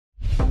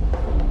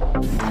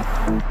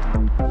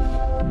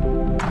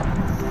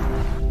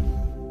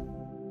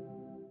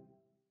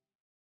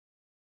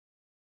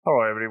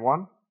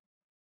everyone,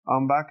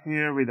 I'm back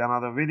here with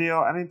another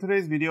video, and in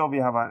today's video we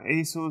have an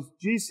ASUS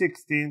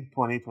G16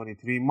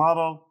 2023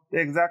 model. The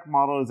exact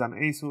model is an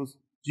ASUS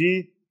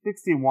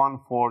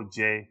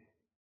G1614J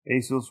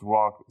ASUS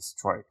ROG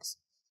Strix.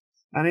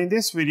 And in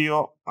this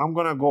video I'm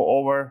gonna go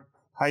over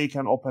how you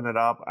can open it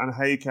up and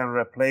how you can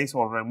replace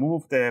or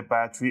remove the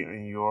battery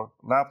in your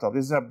laptop.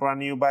 This is a brand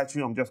new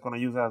battery. I'm just gonna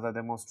use it as a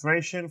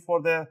demonstration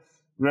for the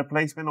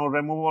replacement or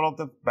removal of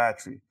the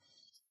battery.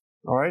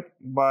 All right,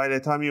 by the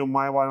time you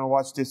might want to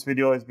watch this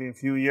video, it's been a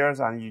few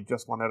years and you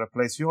just want to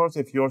replace yours.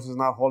 If yours is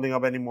not holding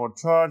up any more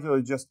charge or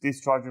just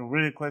discharging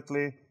really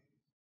quickly,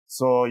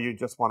 so you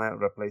just want to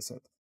replace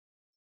it.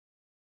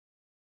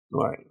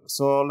 All right,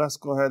 so let's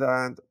go ahead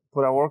and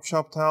put a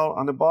workshop towel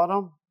on the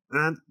bottom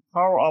and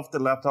power off the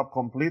laptop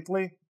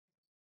completely.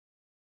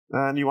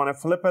 And you want to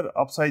flip it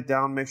upside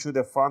down, make sure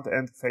the front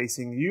end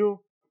facing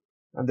you,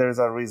 and there is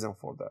a reason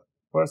for that.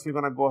 First, we're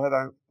going to go ahead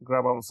and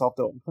grab ourselves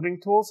the opening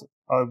tools.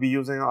 I'll be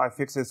using an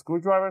UFIXTEK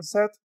screwdriver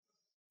set.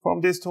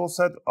 From this tool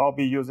set, I'll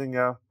be using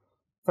a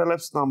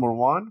Phillips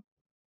 #1.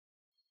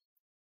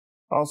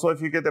 Also, if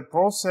you get the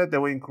Pro set, they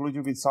will include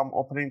you with some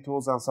opening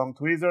tools and some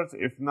tweezers.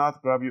 If not,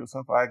 grab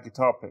yourself a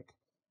guitar pick.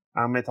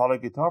 And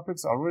metallic guitar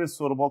picks are really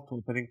suitable to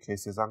opening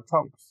cases and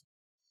trunks.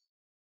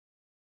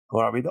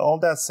 Alright, with all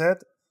that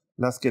said,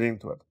 let's get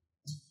into it.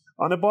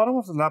 On the bottom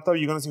of the laptop,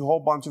 you're going to see a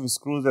whole bunch of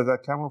screws. There's a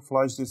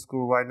camouflage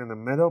screw right in the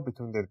middle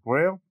between the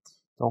grill.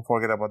 Don't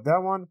forget about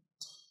that one.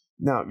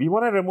 Now, we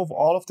want to remove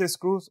all of the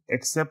screws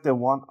except the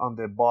one on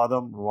the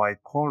bottom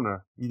right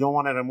corner. You don't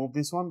want to remove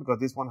this one because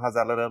this one has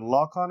a little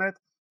lock on it,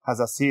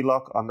 has a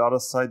C-lock on the other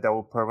side that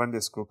will prevent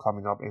the screw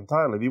coming up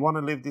entirely. We want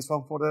to leave this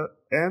one for the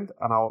end,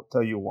 and I'll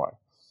tell you why.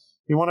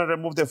 We want to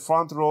remove the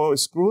front row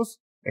screws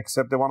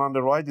except the one on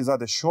the right. These are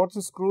the short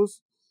screws.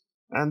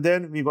 And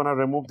then we're going to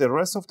remove the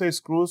rest of the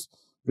screws,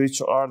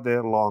 which are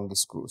the long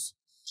screws.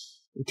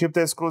 You keep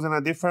the screws in a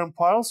different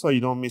pile so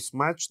you don't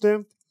mismatch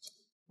them.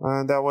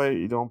 And that way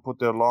you don't put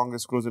the long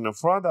screws in the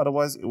front,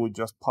 otherwise it would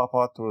just pop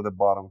out through the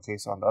bottom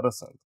case on the other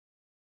side.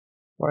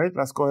 All right,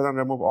 let's go ahead and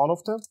remove all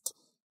of them.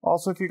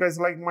 Also, if you guys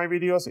like my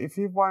videos, if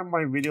you find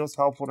my videos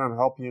helpful and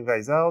helping you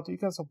guys out, you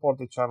can support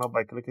the channel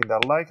by clicking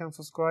that like and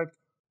subscribe.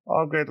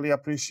 I'll greatly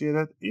appreciate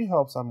it. It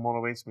helps and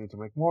motivates me to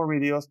make more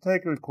videos,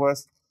 take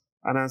requests,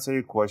 and answer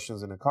your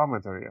questions in the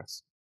comment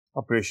areas.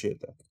 Appreciate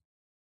that.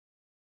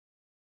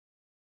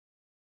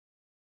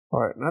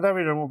 Alright, now that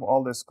we remove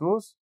all the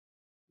screws,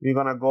 we're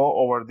going to go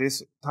over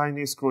this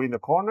tiny screw in the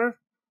corner.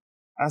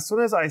 As soon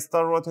as I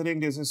start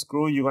rotating this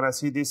screw, you're going to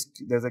see this.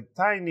 There's a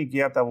tiny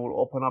gap that will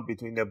open up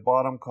between the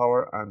bottom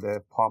cover and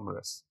the palm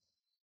rest.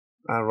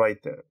 And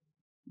right there.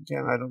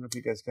 Again, I don't know if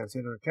you guys can see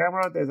it on the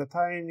camera. There's a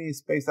tiny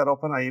space that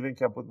opens. I even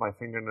can put my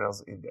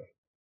fingernails in there.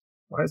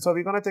 Alright, so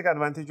we're going to take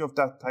advantage of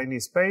that tiny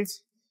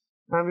space.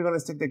 And we're going to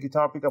stick the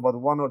guitar pick about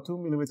 1 or 2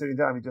 millimeters in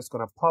there. And we're just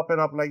going to pop it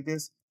up like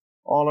this.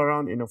 All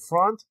around in the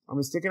front.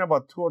 I'm sticking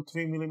about 2 or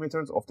 3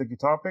 millimeters of the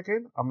guitar pick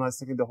in. I'm not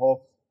sticking the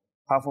whole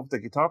half of the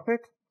guitar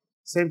pick.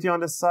 Same thing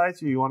on the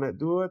sides. You want to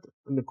do it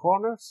in the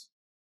corners.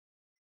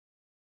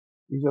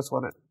 You just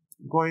want to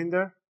go in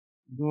there,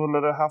 do a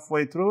little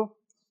halfway through,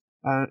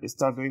 and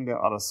start doing the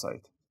other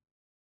side.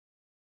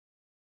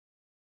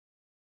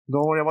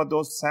 Don't worry about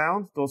those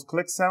sounds, those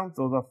click sounds.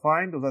 Those are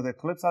fine. Those are the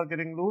clips are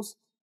getting loose.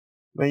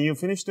 When you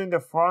finish doing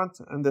the front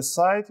and the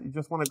side, you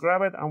just want to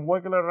grab it and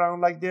wiggle it around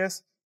like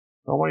this.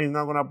 Don't worry, it's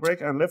not going to break,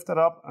 and lift it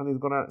up and it's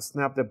going to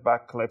snap the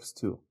back clips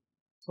too.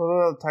 So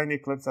those are tiny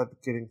clips that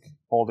are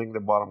holding the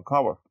bottom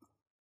cover.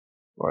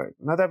 All right,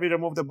 now that we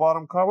remove the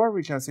bottom cover,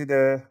 we can see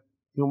the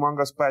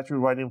humongous battery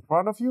right in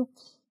front of you.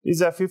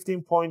 This is a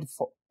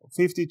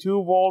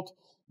 15.52 volt,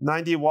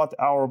 90 watt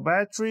hour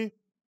battery.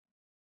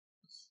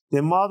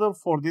 The model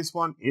for this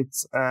one,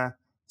 it's a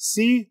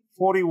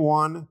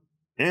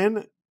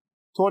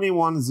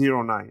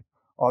C41N2109.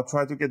 I'll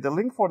try to get the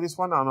link for this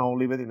one and I'll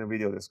leave it in the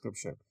video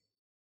description.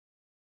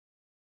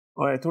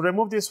 Alright, to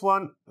remove this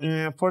one,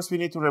 first we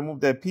need to remove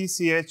the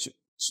PCH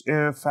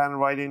fan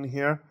right in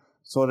here.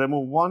 So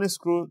remove one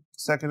screw,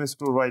 second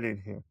screw right in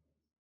here.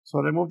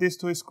 So remove these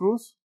 2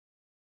 screws.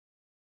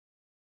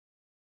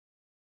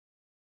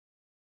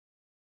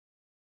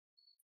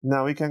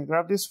 Now we can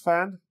grab this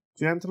fan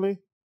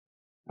gently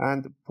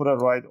and put it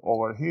right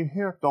over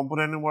here. Don't put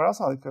it anywhere else,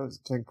 because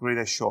it can create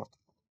a short.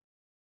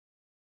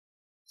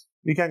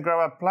 We can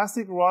grab a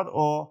plastic rod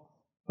or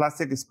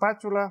plastic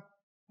spatula.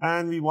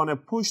 And we want to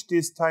push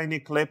this tiny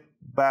clip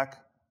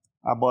back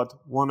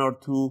about 1 or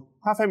 2,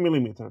 half a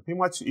millimeter. Pretty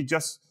much it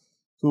just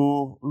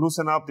to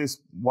loosen up this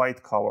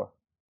white cover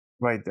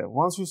right there.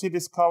 Once you see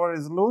this cover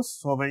is loose,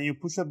 so when you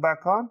push it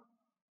back on,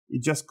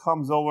 it just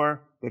comes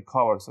over the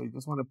cover. So you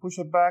just want to push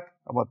it back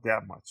about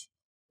that much.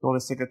 Don't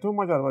stick it too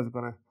much, otherwise it's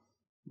going to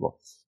go.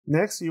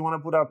 Next, you want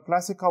to put a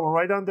plastic cover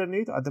right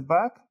underneath at the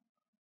back.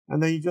 And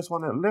then you just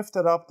want to lift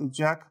it up the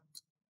jack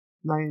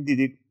 90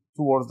 degrees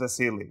towards the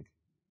ceiling.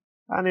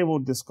 And it will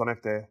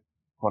disconnect the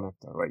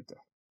connector right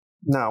there.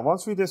 Now,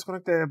 once we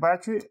disconnect the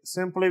battery,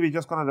 simply we're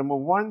just going to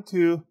remove 1,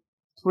 2,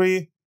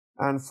 3,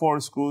 and 4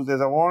 screws. There's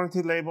a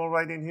warranty label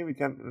right in here. We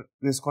can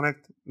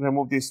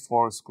remove these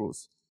 4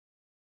 screws.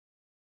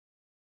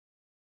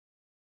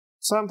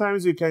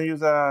 Sometimes you can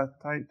use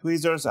tight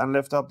tweezers and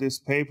lift up this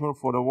paper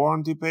for the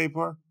warranty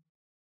paper,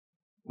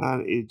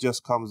 and it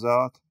just comes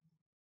out.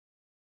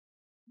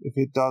 If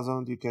it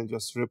doesn't, you can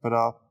just rip it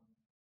up.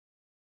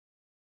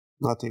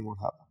 Nothing will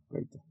happen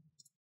right there.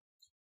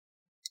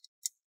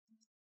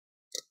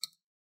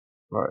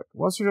 Alright,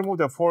 once you remove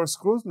the 4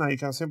 screws, now you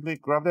can simply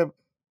grab the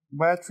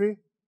battery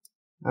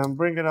and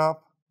bring it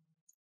up.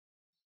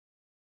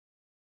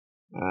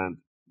 And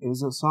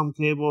there's some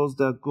cables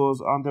that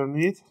goes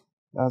underneath.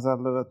 There's a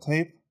little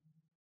tape.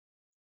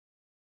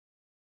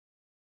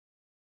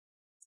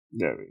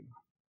 There we go.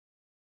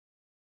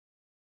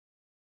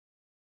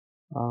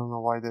 I don't know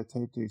why they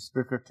tape the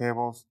speaker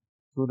cables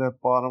to the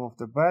bottom of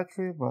the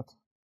battery, but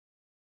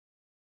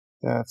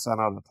that's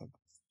another thing.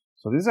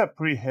 So this is a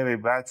pretty heavy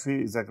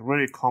battery. It's like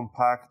really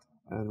compact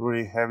and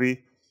really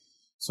heavy.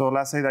 So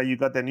let's say that you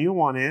got the new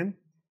one in,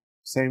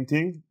 same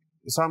thing.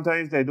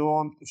 Sometimes they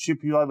don't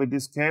ship you out with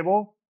this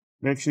cable.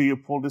 Make sure you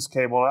pull this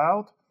cable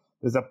out.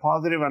 There's a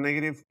positive and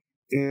negative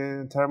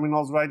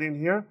terminals right in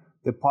here.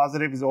 The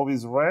positive is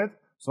always red,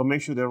 so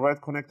make sure the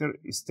red connector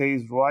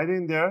stays right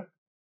in there.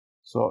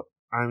 So,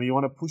 and you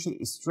want to push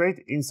it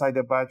straight inside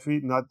the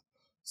battery, not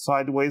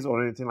sideways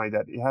or anything like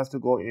that. It has to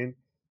go in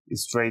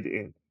straight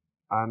in,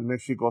 and make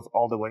sure it goes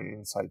all the way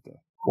inside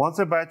there. Once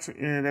the battery,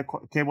 the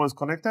cable is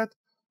connected,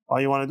 all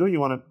you want to do,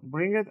 you want to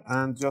bring it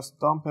and just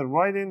dump it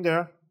right in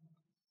there.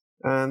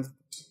 And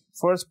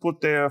first put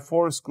the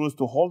 4 screws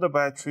to hold the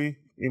battery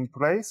in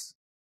place.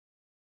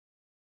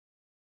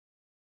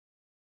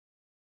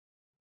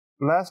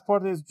 Last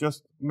part is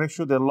just make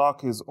sure the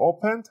lock is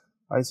opened.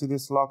 I see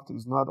this lock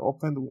is not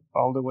opened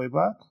all the way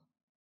back.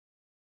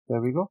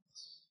 There we go.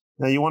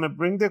 Now you want to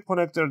bring the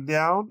connector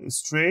down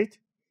straight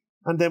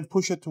and then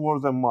push it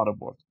towards the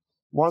motherboard.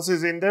 Once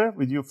it's in there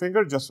with your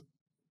finger, just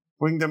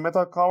bring the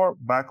metal cover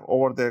back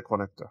over the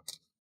connector.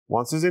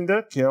 Once it's in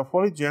there,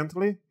 carefully,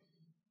 gently,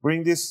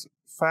 bring this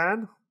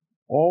fan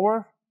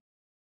over.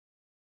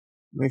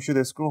 Make sure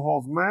the screw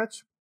holes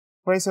match.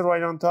 Place it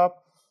right on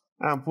top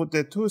and put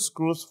the 2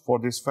 screws for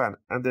this fan.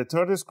 And the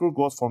 3rd screw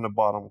goes from the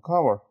bottom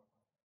cover.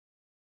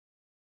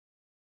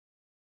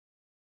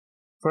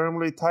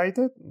 Firmly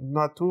tighten,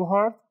 not too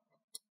hard.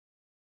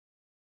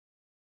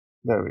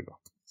 There we go.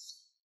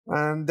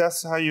 And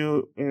that's how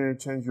you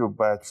change your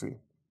battery.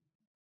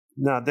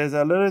 Now, there's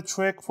a little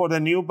trick for the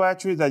new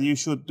battery that you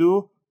should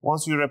do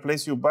once you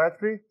replace your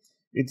battery.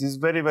 It is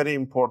very, very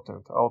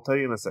important. I'll tell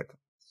you in a second.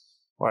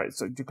 All right,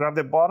 so you grab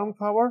the bottom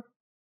cover,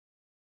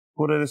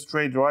 put it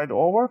straight right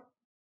over,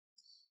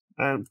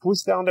 and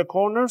push down the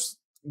corners,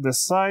 the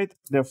side,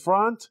 the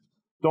front.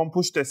 Don't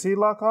push the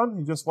C-lock on.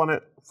 You just want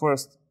to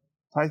first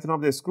tighten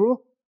up the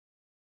screw,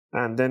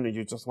 and then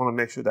you just want to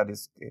make sure that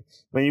it's...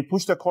 When you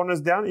push the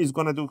corners down, it's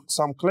going to do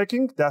some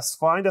clicking. That's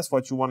fine. That's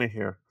what you want to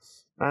hear.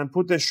 And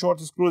put the short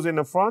screws in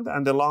the front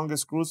and the long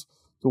screws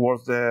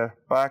towards the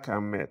back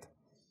and mid.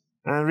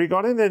 And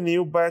regarding the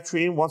new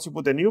battery, once you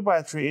put the new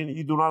battery in,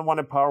 you do not want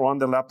to power on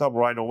the laptop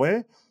right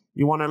away.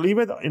 You want to leave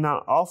it in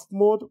an off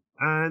mode,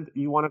 and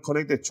you want to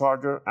connect the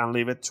charger and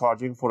leave it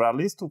charging for at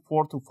least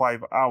 4 to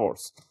 5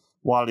 hours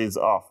while it's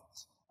off.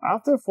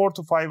 After 4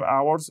 to 5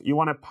 hours, you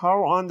want to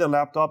power on the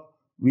laptop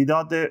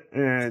without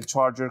the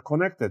charger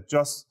connected,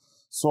 just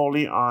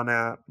solely on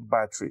a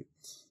battery.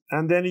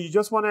 And then you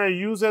just want to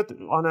use it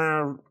on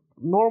a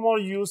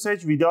normal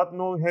usage without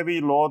no heavy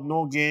load,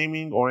 no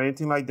gaming or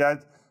anything like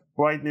that.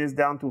 Brightness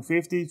down to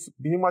 50.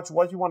 Pretty much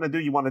what you want to do,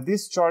 you want to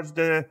discharge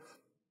the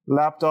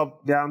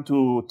laptop down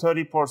to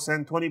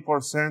 30%,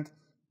 20%.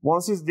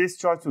 Once it's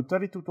discharged to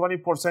 30 to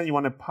 20%, you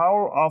want to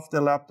power off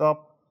the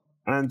laptop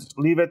and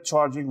leave it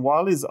charging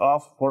while it's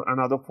off for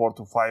another 4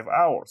 to 5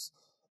 hours.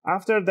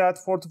 After that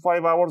 4 to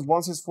 5 hours,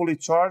 once it's fully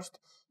charged,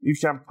 you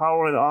can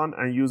power it on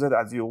and use it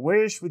as you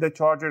wish with the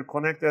charger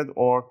connected,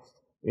 or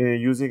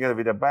using it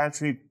with a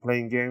battery,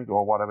 playing games,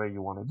 or whatever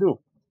you want to do.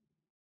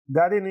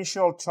 That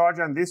initial charge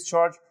and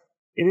discharge,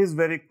 it is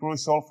very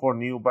crucial for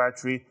new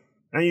battery,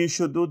 and you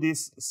should do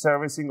this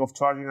servicing of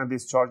charging and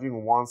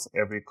discharging once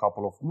every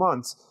couple of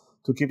months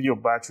to keep your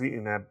battery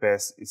in a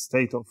best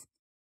state of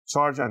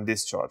charge and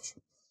discharge.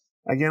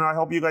 Again, I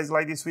hope you guys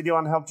like this video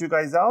and helped you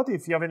guys out.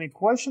 If you have any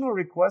question or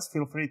request,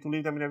 feel free to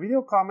leave them in a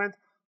video comment.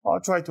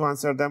 I'll try to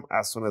answer them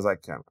as soon as I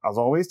can. As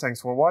always,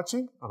 thanks for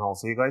watching, and I'll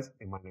see you guys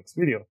in my next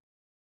video.